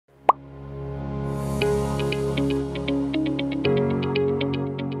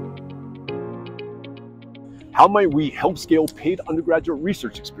How might we help scale paid undergraduate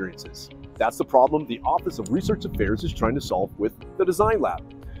research experiences? That's the problem the Office of Research Affairs is trying to solve with the Design Lab.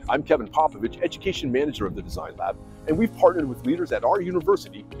 I'm Kevin Popovich, Education Manager of the Design Lab, and we've partnered with leaders at our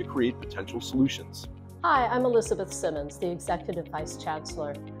university to create potential solutions. Hi, I'm Elizabeth Simmons, the Executive Vice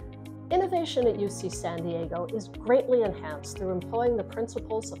Chancellor. Innovation at UC San Diego is greatly enhanced through employing the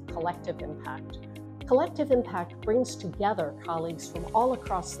principles of collective impact. Collective impact brings together colleagues from all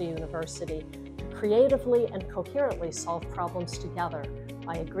across the university to creatively and coherently solve problems together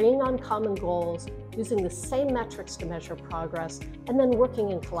by agreeing on common goals, using the same metrics to measure progress, and then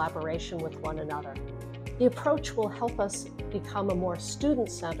working in collaboration with one another. The approach will help us become a more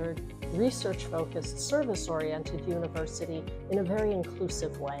student-centered, research-focused, service-oriented university in a very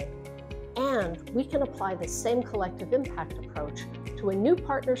inclusive way. And we can apply the same collective impact approach to a new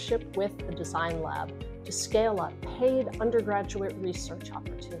partnership with the Design Lab to scale up paid undergraduate research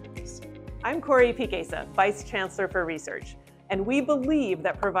opportunities. I'm Corey Piquesa, Vice Chancellor for Research, and we believe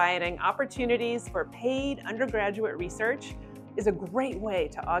that providing opportunities for paid undergraduate research is a great way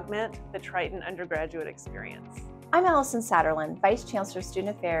to augment the Triton undergraduate experience. I'm Allison Satterlund, Vice Chancellor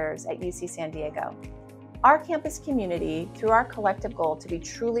Student Affairs at UC San Diego. Our campus community, through our collective goal to be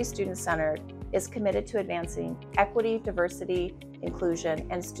truly student-centered, is committed to advancing equity, diversity, inclusion,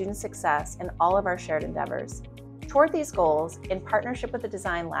 and student success in all of our shared endeavors. Toward these goals, in partnership with the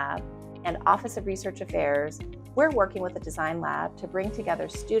Design Lab and Office of Research Affairs, we're working with the Design Lab to bring together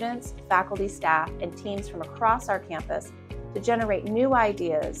students, faculty, staff, and teams from across our campus to generate new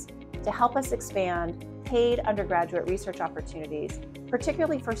ideas to help us expand paid undergraduate research opportunities,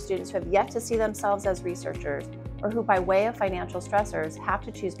 particularly for students who have yet to see themselves as researchers or who, by way of financial stressors, have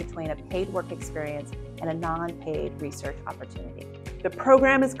to choose between a paid work experience and a non-paid research opportunity. The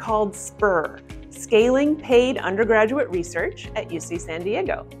program is called SPUR, Scaling Paid Undergraduate Research at UC San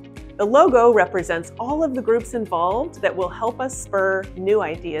Diego. The logo represents all of the groups involved that will help us spur new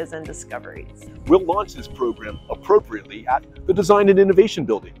ideas and discoveries. We'll launch this program appropriately at the Design and Innovation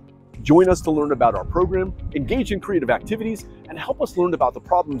Building. Join us to learn about our program, engage in creative activities, and help us learn about the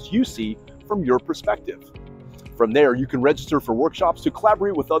problems you see from your perspective. From there, you can register for workshops to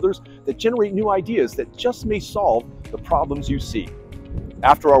collaborate with others that generate new ideas that just may solve the problems you see.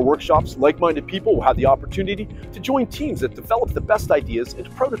 After our workshops, like-minded people will have the opportunity to join teams that develop the best ideas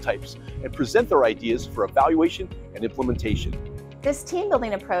into prototypes and present their ideas for evaluation and implementation. This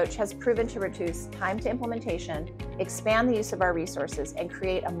team-building approach has proven to reduce time to implementation, expand the use of our resources, and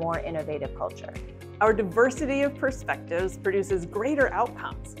create a more innovative culture. Our diversity of perspectives produces greater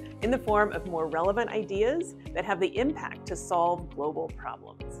outcomes in the form of more relevant ideas that have the impact to solve global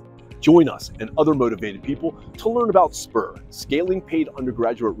problems. Join us and other motivated people to learn about SPUR, Scaling Paid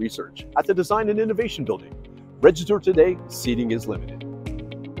Undergraduate Research, at the Design and Innovation Building. Register today, seating is limited.